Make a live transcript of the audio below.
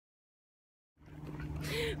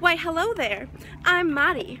Why, hello there. I'm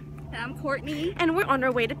Mari. And I'm Courtney. And we're on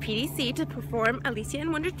our way to PDC to perform Alicia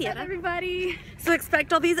in Tierra. Hi, everybody. So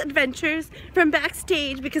expect all these adventures from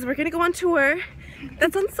backstage because we're gonna go on tour.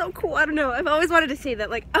 That sounds so cool. I don't know. I've always wanted to say that.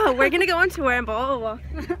 Like, oh, we're gonna go on tour and blah, blah,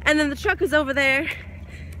 blah. And then the truck is over there.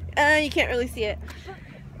 You can't really see it.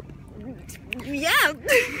 Yeah.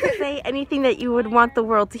 Say anything that you would want the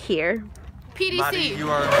world to hear. PDC. Buddy, you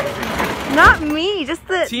are amazing. Not me, just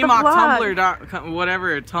the T-Mock vlog. Tumblr.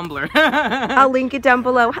 Whatever, Tumblr. I'll link it down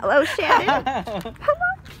below. Hello, Shannon.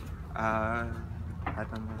 Hello. I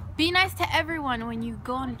don't know. Be nice to everyone when you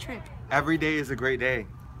go on a trip. Every day is a great day.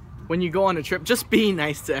 When you go on a trip, just be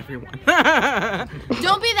nice to everyone.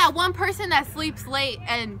 Don't be that one person that sleeps late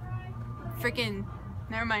and freaking...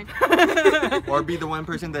 Never mind. Or be the one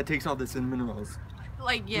person that takes all the cinnamon rolls.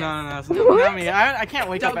 Like, yes. No, it's not me. I can't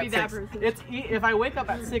wake Don't up be at that 6. person. It's if I wake up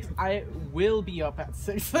at 6, I will be up at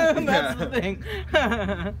 6. That's the thing.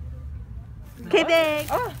 Okay, big.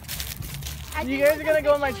 Oh. You guys are gonna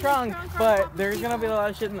go in my trunk, but there's gonna be a lot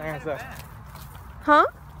of shit in there. So. Huh?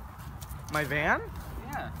 My van?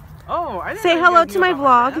 Yeah. Oh, I didn't Say know you hello guys to knew my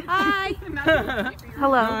about vlog. Hi.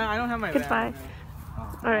 Hello. No, I don't have my Goodbye. van.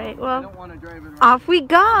 Alright, I well, don't want to drive it around. off we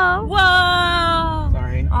go. Whoa.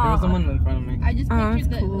 Sorry, there was someone in front of me. I just pictured that's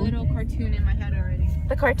the cool. little cartoon in my head already.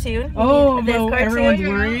 The cartoon. Oh, This no, cartoon? everyone's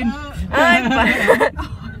worried.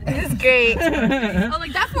 This is great. Oh,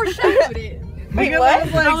 like that foreshadowed it. Wait,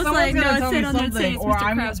 what? I was like, no, it tell said me on there something, it's Mr.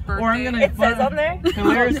 Krabs' birthday. or I'm gonna It says on there?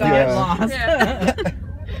 hilariously get lost. Yeah.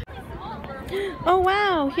 Oh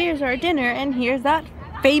wow, here's our dinner and here's that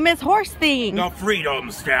famous horse thing. The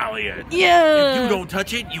Freedom Stallion. Yeah. If you don't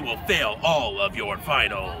touch it, you will fail all of your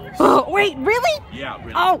finals. Oh, wait, really? Yeah,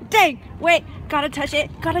 really. Oh, dang. Wait, gotta touch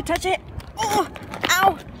it. Gotta touch it. Oh,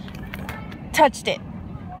 ow. Touched it.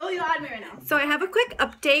 Oh, you had me right now. So I have a quick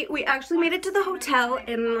update. We actually made it to the hotel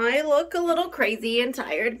and I look a little crazy and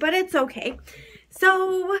tired, but it's okay.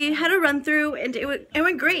 So we had a run through and it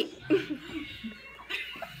went great.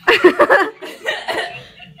 I'm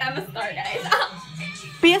a star, guys.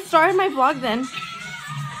 Be a star in my vlog then.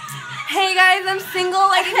 Hey guys, I'm single.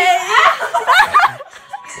 Like, hey.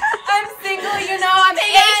 I'm single, you know. I'm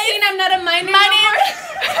 18. I'm not a minor. My name.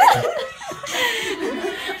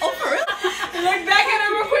 Oh, for real? Look back at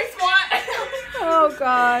her real quick, squat. Oh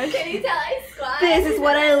gosh. Can you tell I squat? This is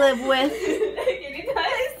what I live with. Can you tell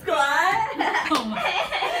I squat? Oh my.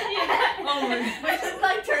 Oh my. Wait, just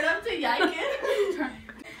like turn up to Yikin.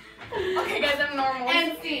 Okay, guys, I'm normal.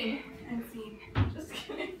 And scene. Just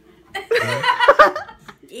kidding.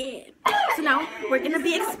 Yeah. So now we're gonna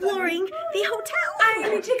be exploring the hotel.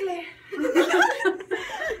 I'm a chicle.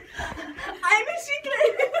 I'm a chicle.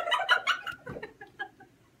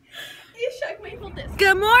 You shook me for this.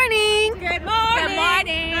 Good morning. Good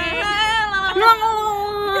morning.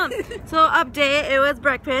 So update, it was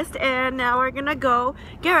breakfast and now we're gonna go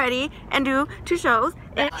get ready and do 2 shows.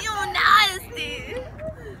 And You nasty.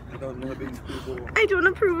 I don't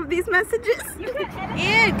approve of these messages.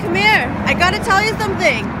 Ian, come here. I gotta tell you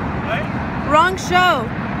something. What? Wrong show.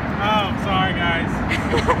 Oh, sorry guys.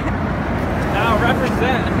 Now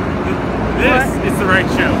represent. This is the right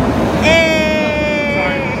show.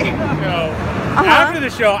 Hey. So, after the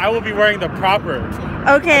show, I will be wearing the proper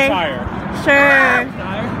Okay. attire. Sure.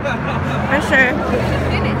 For sure.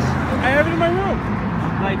 I have it in my room.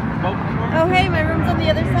 Like, Oh hey, my room's on the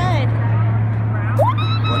other side.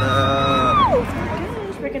 What up?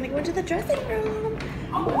 Gosh, we're gonna go into the dressing room.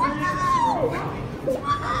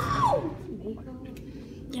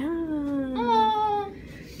 Yeah.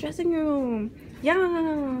 Dressing room. Yeah.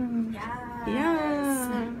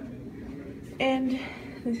 Yeah. And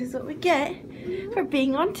this is what we get for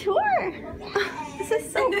being on tour. This is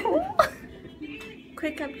so cool.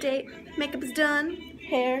 Quick update. Makeup's done.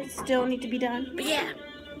 Hair still need to be done. But yeah.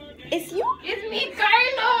 It's you? It's me,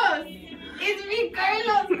 Carlos. It's me,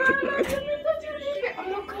 Carlos.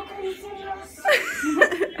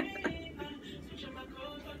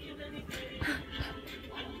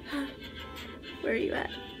 Where are you at?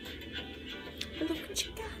 Look what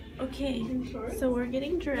you got. Okay, so we're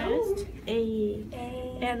getting dressed.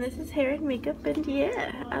 And this is hair and makeup, and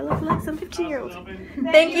yeah, I look like some 15-year-old.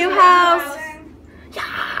 Thank you, house.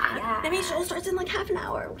 Yeah. That means show starts in like half an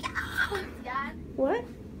hour. Yeah. What?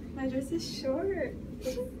 My dress is short.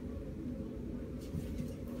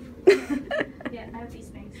 Yeah, I have these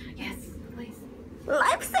things. Yes, please.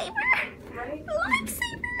 Lifesaver. Right?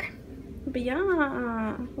 Lifesaver. But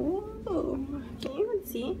yeah. Whoa. Can you even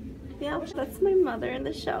see? Yeah, that's my mother in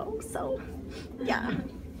the show. So, yeah.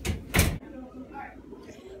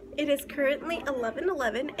 It is currently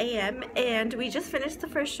 11:11 a.m. and we just finished the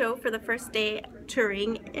first show for the first day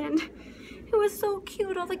touring, and it was so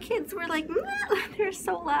cute. All the kids were like, they're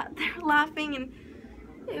so loud, they're laughing, and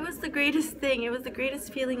it was the greatest thing. It was the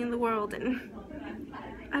greatest feeling in the world, and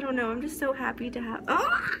I don't know, I'm just so happy to have.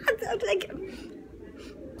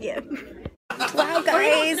 Yeah. Wow,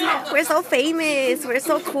 guys, we're so famous. We're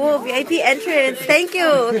so cool. VIP entrance. Thank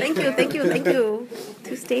you. Thank you. Thank you. Thank you.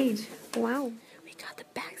 To stage. Wow. We got the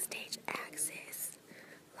backstage access.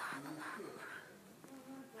 La la la la.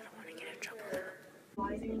 I don't want to get in trouble.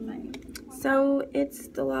 So it's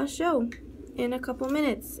the last show in a couple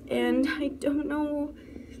minutes, and I don't know,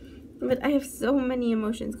 but I have so many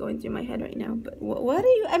emotions going through my head right now. But what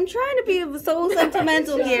are you? I'm trying to be so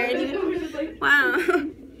sentimental here. And you, wow.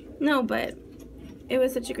 No, but it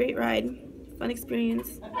was such a great ride, fun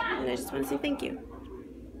experience, and I just want to say thank you.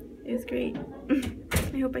 It was great.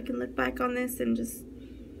 I hope I can look back on this and just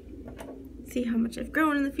see how much I've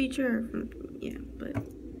grown in the future. Yeah, but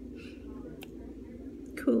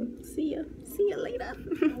cool. See ya. See ya later.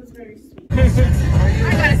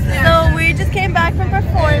 So we just came back from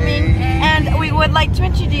performing, and we would like to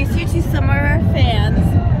introduce you to some of our fans.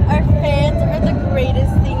 Our fans are the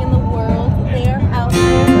greatest thing in the world. They are out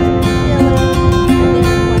there chilling.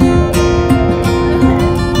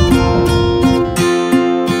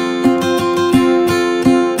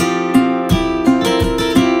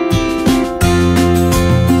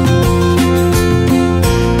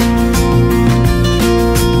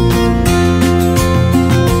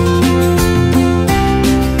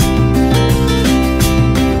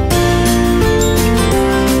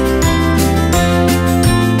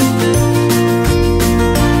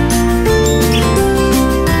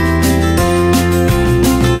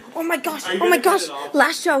 Oh my gosh,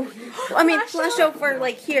 last show. I mean, last show for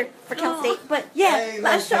like here for Cal State. But yeah,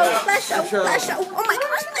 last show. Oh my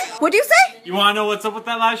gosh. What do you say? You want to know what's up with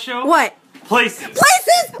that last show? What? Places.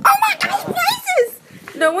 Places! Oh my gosh, places!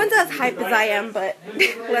 No one's as hype as I am, but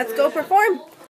let's go perform.